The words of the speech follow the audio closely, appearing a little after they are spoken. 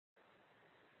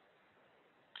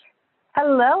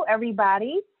Hello,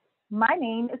 everybody. My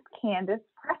name is Candice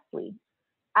Presley.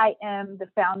 I am the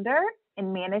founder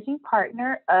and managing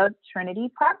partner of Trinity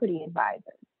Property Advisors.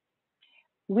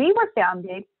 We were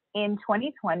founded in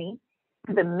 2020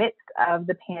 in the midst of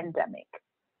the pandemic.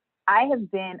 I have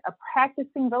been a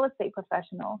practicing real estate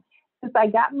professional since I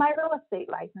got my real estate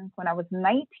license when I was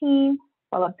 19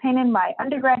 while obtaining my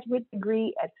undergraduate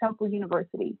degree at Temple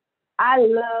University. I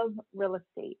love real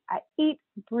estate. I eat,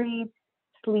 breathe,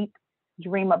 sleep,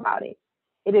 dream about it.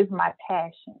 It is my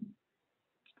passion.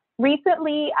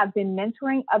 Recently, I've been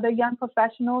mentoring other young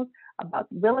professionals about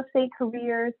real estate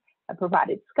careers. I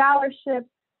provided scholarships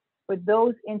for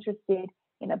those interested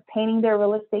in obtaining their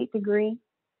real estate degree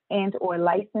and or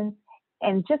license,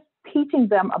 and just teaching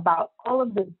them about all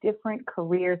of the different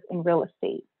careers in real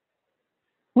estate.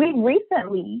 We've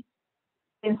recently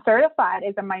been certified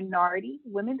as a minority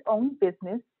women-owned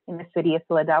business in the city of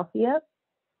Philadelphia.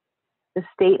 The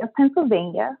state of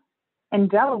Pennsylvania and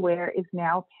Delaware is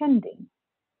now pending.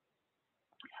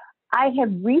 I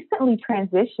have recently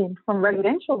transitioned from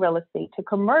residential real estate to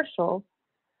commercial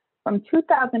from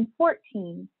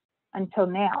 2014 until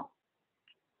now.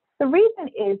 The reason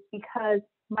is because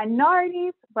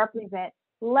minorities represent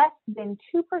less than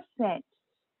 2%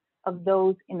 of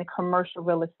those in the commercial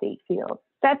real estate field.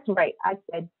 That's right, I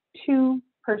said 2%.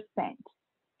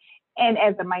 And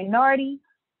as a minority,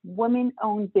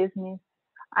 women-owned business,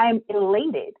 I am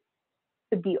elated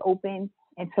to be open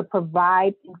and to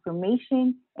provide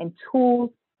information and tools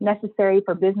necessary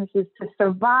for businesses to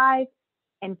survive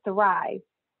and thrive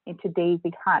in today's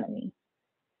economy.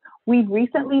 We've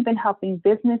recently been helping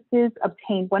businesses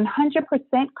obtain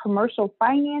 100% commercial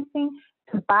financing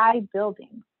to buy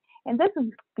buildings. And this has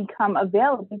become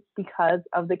available because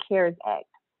of the CARES Act.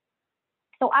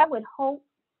 So I would hope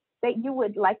that you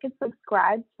would like and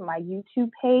subscribe to my YouTube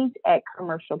page at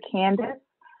CommercialCandis.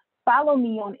 Follow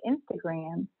me on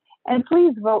Instagram, and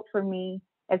please vote for me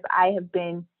as I have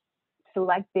been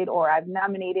selected or I've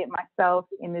nominated myself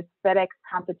in this Fedex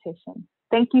competition.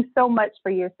 Thank you so much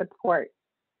for your support.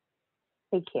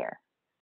 Take care.